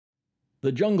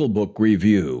The Jungle Book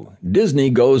Review, Disney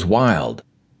Goes Wild,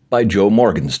 by Joe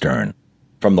Morgenstern,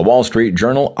 from the Wall Street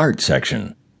Journal Art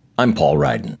section. I'm Paul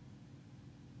Ryden.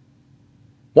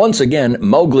 Once again,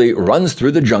 Mowgli runs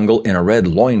through the jungle in a red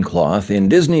loincloth in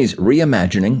Disney's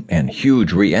reimagining and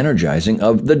huge re-energizing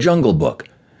of The Jungle Book.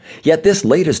 Yet this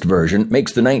latest version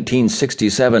makes the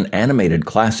 1967 animated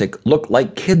classic look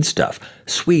like kid stuff,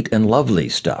 sweet and lovely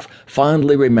stuff,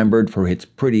 fondly remembered for its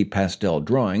pretty pastel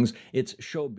drawings, its show